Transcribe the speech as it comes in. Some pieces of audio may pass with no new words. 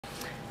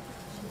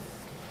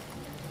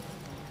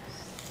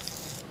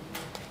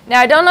Now,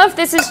 I don't know if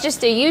this is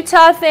just a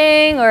Utah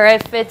thing or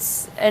if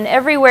it's an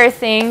everywhere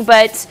thing,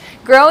 but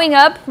growing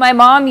up, my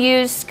mom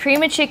used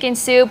cream of chicken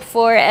soup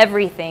for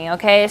everything,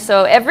 okay?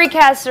 So every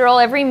casserole,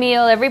 every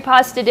meal, every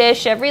pasta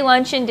dish, every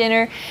lunch and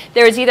dinner,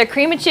 there was either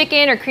cream of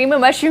chicken or cream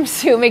of mushroom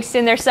soup mixed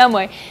in there some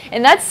way.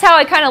 And that's how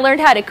I kind of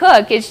learned how to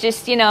cook. It's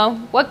just, you know,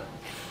 what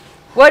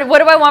do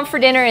I want for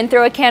dinner, and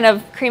throw a can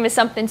of cream of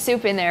something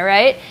soup in there,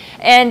 right?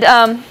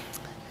 And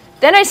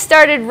then I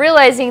started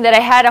realizing that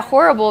I had a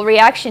horrible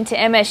reaction to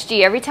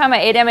MSG. Every time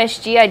I ate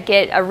MSG, I'd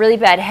get a really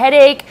bad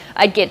headache.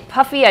 I'd get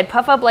puffy. I'd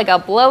puff up like a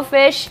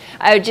blowfish.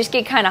 I would just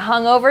get kind of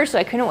hungover, so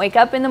I couldn't wake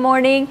up in the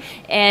morning,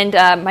 and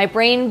my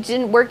brain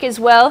didn't work as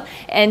well.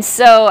 And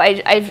so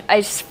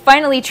I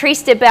finally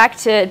traced it back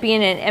to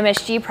being an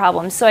MSG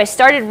problem. So I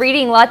started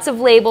reading lots of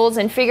labels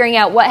and figuring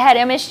out what had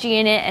MSG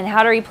in it and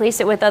how to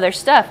replace it with other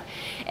stuff.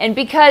 And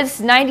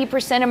because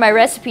 90% of my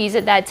recipes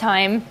at that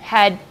time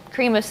had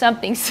cream of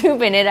something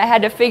soup in it, I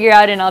had to figure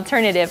out an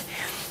alternative.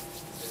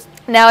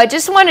 Now, I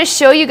just want to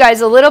show you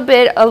guys a little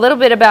bit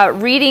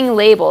about reading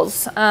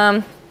labels.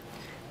 Oh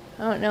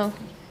no,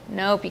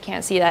 nope, you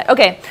can't see that.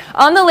 Okay,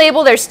 on the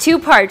label there's two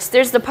parts.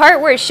 There's the part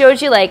where it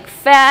shows you like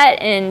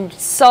fat and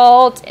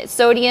salt,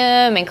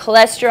 sodium and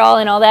cholesterol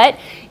and all that.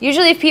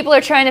 Usually if people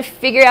are trying to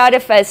figure out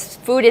if a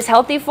food is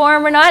healthy for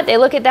them or not, they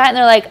look at that and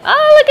they're like,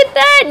 oh, look at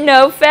that,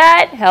 no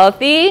fat,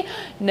 healthy.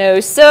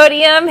 No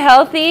sodium,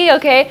 healthy,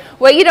 okay?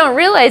 What you don't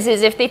realize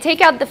is if they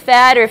take out the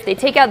fat or if they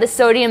take out the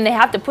sodium, they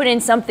have to put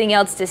in something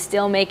else to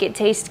still make it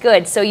taste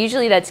good. So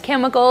usually that's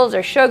chemicals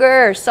or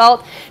sugar or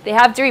salt. They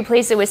have to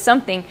replace it with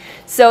something.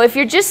 So if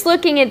you're just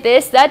looking at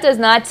this, that does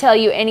not tell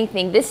you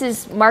anything. This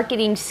is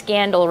marketing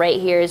scandal right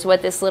here is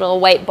what this little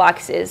white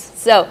box is.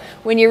 So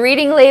when you're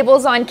reading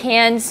labels on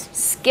cans,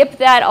 skip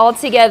that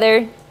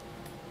altogether.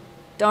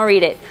 Don't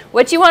read it.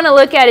 What you want to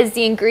look at is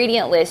the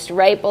ingredient list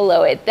right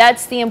below it.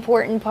 That's the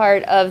important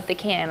part of the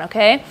can,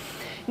 okay?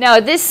 Now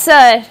this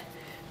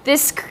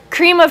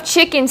cream of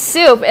chicken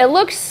soup, it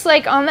looks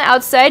like on the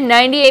outside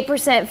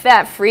 98%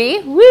 fat-free.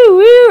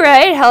 Woo-woo,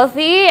 right?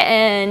 Healthy.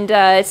 And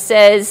it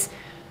says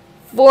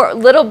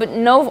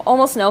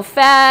almost no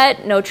fat,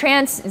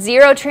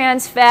 zero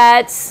trans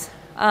fats,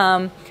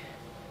 not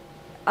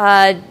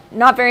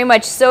very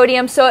much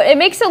sodium. So it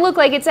makes it look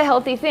like it's a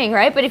healthy thing,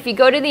 right? But if you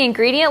go to the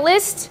ingredient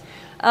list,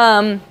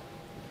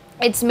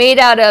 it's made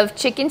out of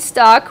chicken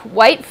stock,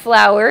 white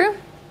flour,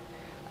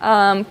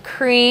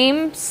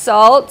 cream,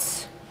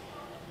 salt,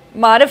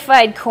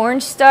 modified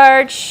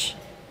cornstarch,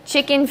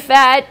 chicken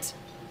fat,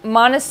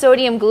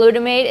 monosodium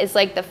glutamate is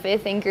like the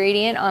 5th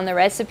ingredient on the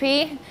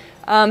recipe.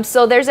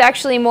 So there's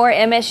actually more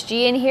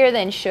MSG in here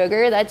than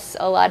sugar. That's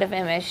a lot of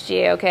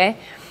MSG, okay?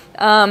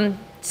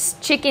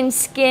 Chicken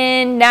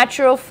skin,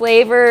 natural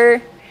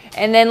flavor,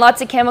 and then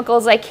lots of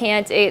chemicals I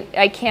can't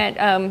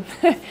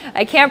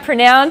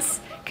pronounce.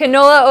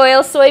 Canola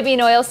oil,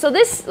 soybean oil. So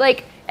this,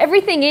 like,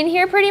 everything in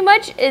here pretty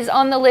much is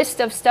on the list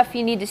of stuff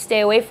you need to stay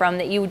away from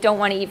that you don't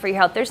want to eat for your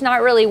health. There's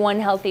not really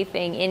one healthy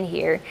thing in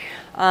here.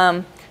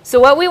 So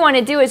what we want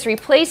to do is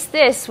replace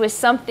this with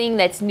something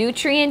that's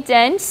nutrient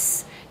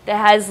dense, that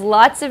has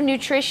lots of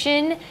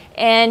nutrition,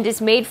 and is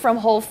made from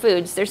whole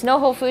foods. There's no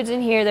whole foods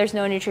in here, there's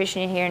no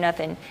nutrition in here,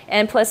 nothing.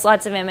 And plus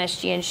lots of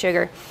MSG and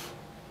sugar.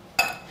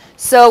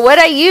 So what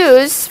I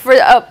use for,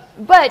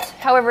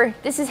 however,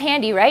 this is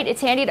handy, right?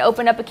 It's handy to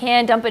open up a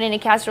can, dump it in a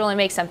casserole, and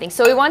make something.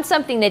 So we want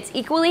something that's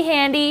equally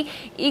handy,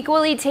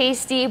 equally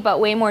tasty, but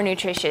way more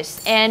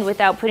nutritious, and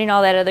without putting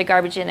all that other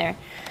garbage in there.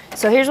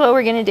 So here's what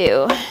we're gonna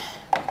do.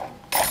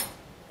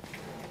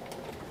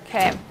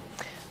 Okay,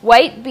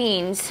 white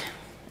beans,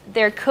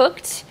 they're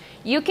cooked.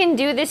 You can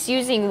do this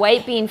using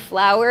white bean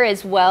flour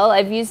as well.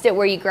 I've used it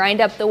where you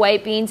grind up the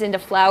white beans into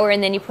flour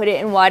and then you put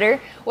it in water.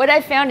 What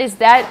I found is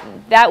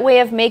that way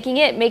of making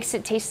it makes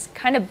it taste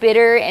kind of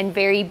bitter and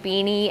very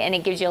beany, and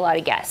it gives you a lot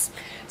of gas.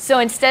 So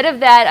instead of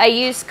that, I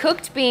use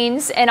cooked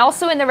beans, and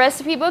also in the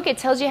recipe book it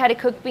tells you how to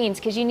cook beans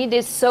because you need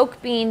to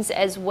soak beans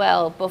as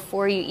well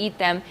before you eat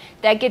them.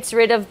 That gets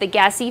rid of the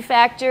gassy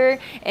factor,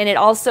 and it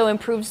also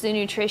improves the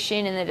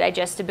nutrition and the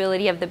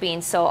digestibility of the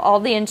beans. So all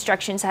the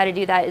instructions how to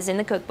do that is in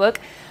the cookbook.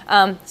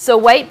 So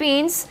white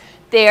beans,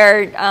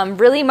 they're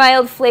really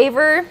mild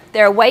flavor,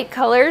 they're white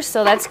colors,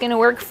 so that's going to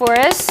work for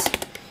us,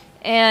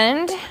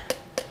 and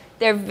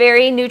they're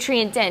very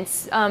nutrient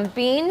dense.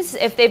 Beans,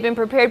 if they've been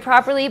prepared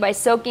properly by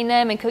soaking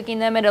them and cooking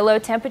them at a low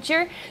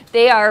temperature,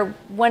 they are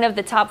one of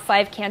the top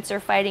 5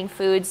 cancer fighting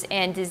foods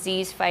and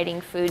disease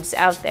fighting foods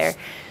out there.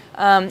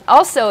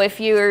 Also, if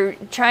you're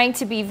trying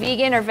to be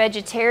vegan or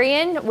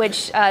vegetarian,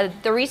 which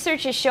the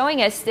research is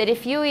showing us that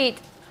if you eat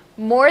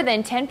more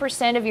than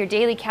 10% of your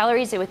daily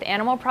calories with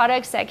animal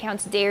products, that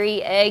counts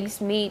dairy, eggs,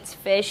 meats,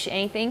 fish,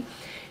 anything.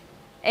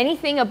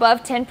 Anything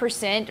above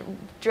 10%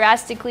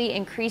 drastically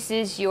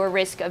increases your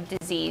risk of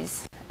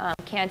disease.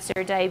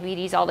 cancer,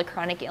 diabetes, all the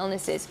chronic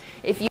illnesses.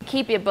 If you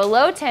keep it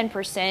below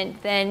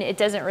 10%, then it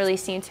doesn't really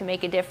seem to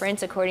make a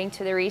difference according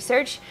to the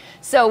research.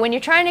 So when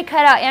you're trying to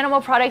cut out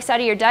animal products out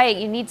of your diet,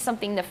 you need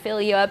something to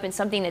fill you up and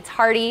something that's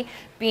hearty.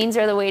 Beans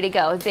are the way to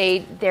go.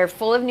 They're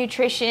full of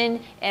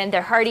nutrition and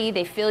they're hearty,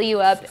 they fill you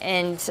up,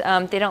 and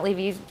they don't leave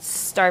you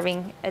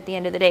starving at the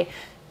end of the day.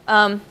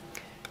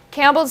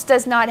 Campbell's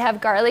does not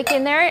have garlic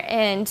in there,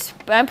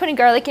 but I'm putting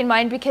garlic in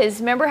mine because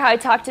remember how I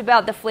talked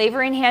about the flavor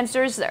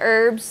enhancers, the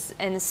herbs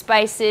and the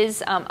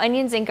spices.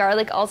 Onions and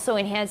garlic also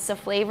enhance the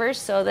flavors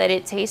so that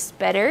it tastes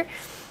better.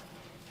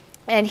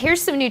 And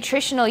here's some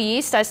nutritional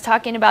yeast. I was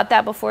talking about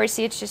that before.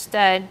 See, it's just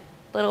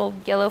little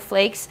yellow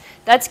flakes.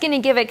 That's going to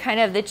give it kind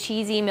of the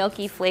cheesy,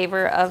 milky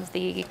flavor of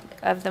the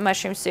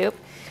mushroom soup.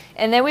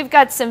 And then we've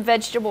got some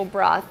vegetable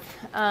broth.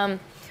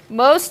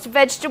 Most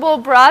vegetable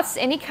broths,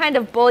 any kind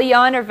of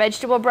bouillon or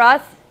vegetable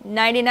broth,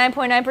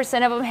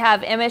 99.9% of them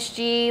have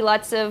MSG,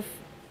 lots of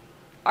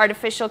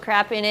artificial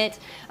crap in it,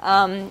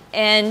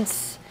 and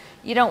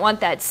you don't want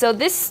that. So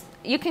this,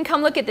 you can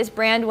come look at this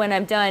brand when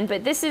I'm done,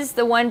 but this is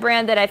the one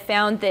brand that I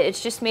found that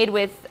it's just made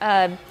with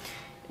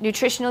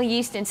nutritional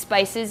yeast and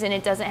spices, and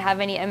it doesn't have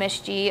any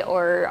MSG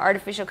or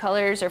artificial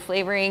colors or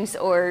flavorings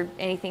or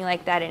anything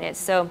like that in it.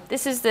 So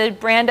this is the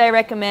brand I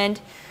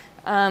recommend.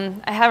 I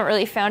haven't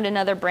really found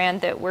another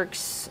brand that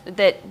works,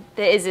 that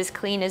is as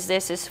clean as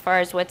this as far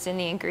as what's in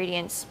the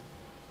ingredients.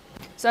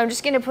 So I'm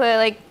just going to put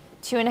like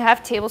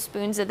 2.5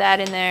 tablespoons of that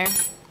in there.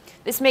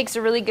 This makes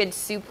a really good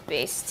soup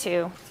base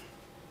too.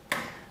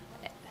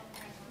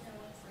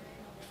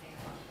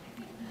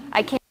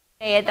 I can't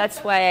say it, that's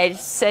why I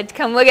said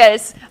come look at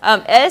it.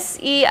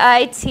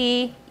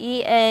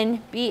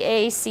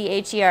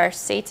 S-E-I-T-E-N-B-A-C-H-E-R,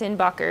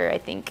 Seitenbacher, I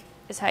think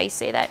is how you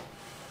say that.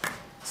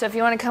 So if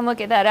you want to come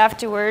look at that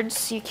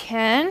afterwards, you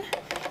can.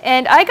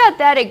 And I got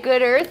that at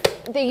Good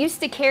Earth. They used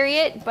to carry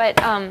it, but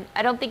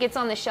I don't think it's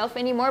on the shelf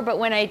anymore. But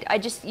when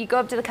you go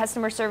up to the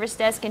customer service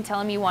desk and tell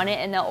them you want it,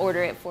 and they'll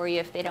order it for you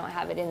if they don't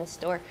have it in the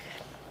store.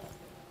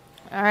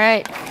 All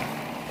right,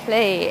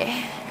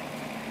 play.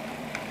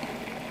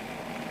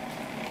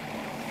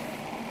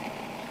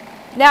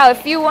 Now,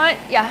 if you want,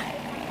 yeah.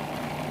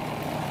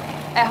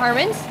 At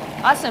Harmon's?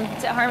 Awesome,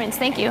 it's at Harmon's,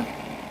 thank you.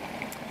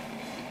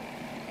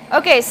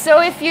 Okay,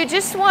 so if you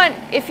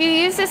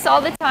use this all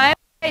the time,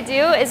 what I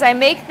do is I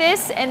make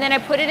this and then I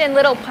put it in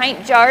little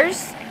pint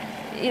jars,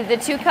 the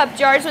 2-cup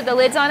jars with the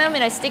lids on them,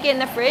 and I stick it in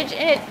the fridge,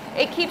 and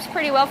it keeps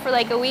pretty well for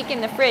like a week in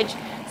the fridge.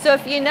 So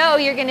if you know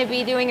you're going to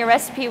be doing a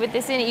recipe with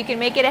this in it, you can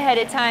make it ahead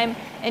of time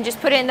and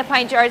just put it in the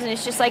pint jars, and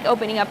it's just like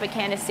opening up a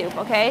can of soup,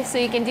 okay? So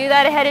you can do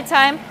that ahead of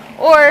time,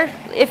 or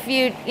if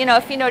you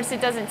notice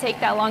it doesn't take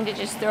that long to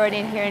just throw it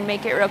in here and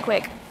make it real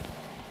quick.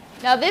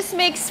 Now this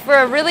makes for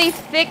a really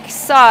thick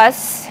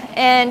sauce,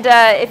 and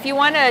if you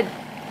want to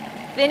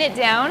thin it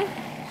down,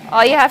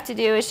 all you have to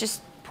do is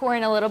just pour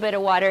in a little bit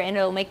of water and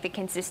it'll make the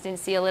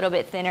consistency a little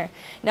bit thinner.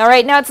 Now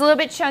right now it's a little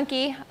bit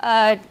chunky.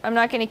 I'm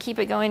not going to keep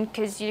it going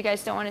because you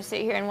guys don't want to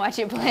sit here and watch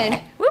it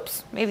blend.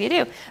 Whoops, maybe you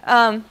do.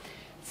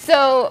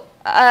 So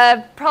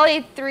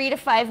probably 3 to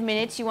 5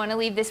 minutes you want to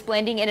leave this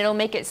blending, and it'll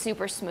make it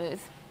super smooth.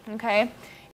 Okay.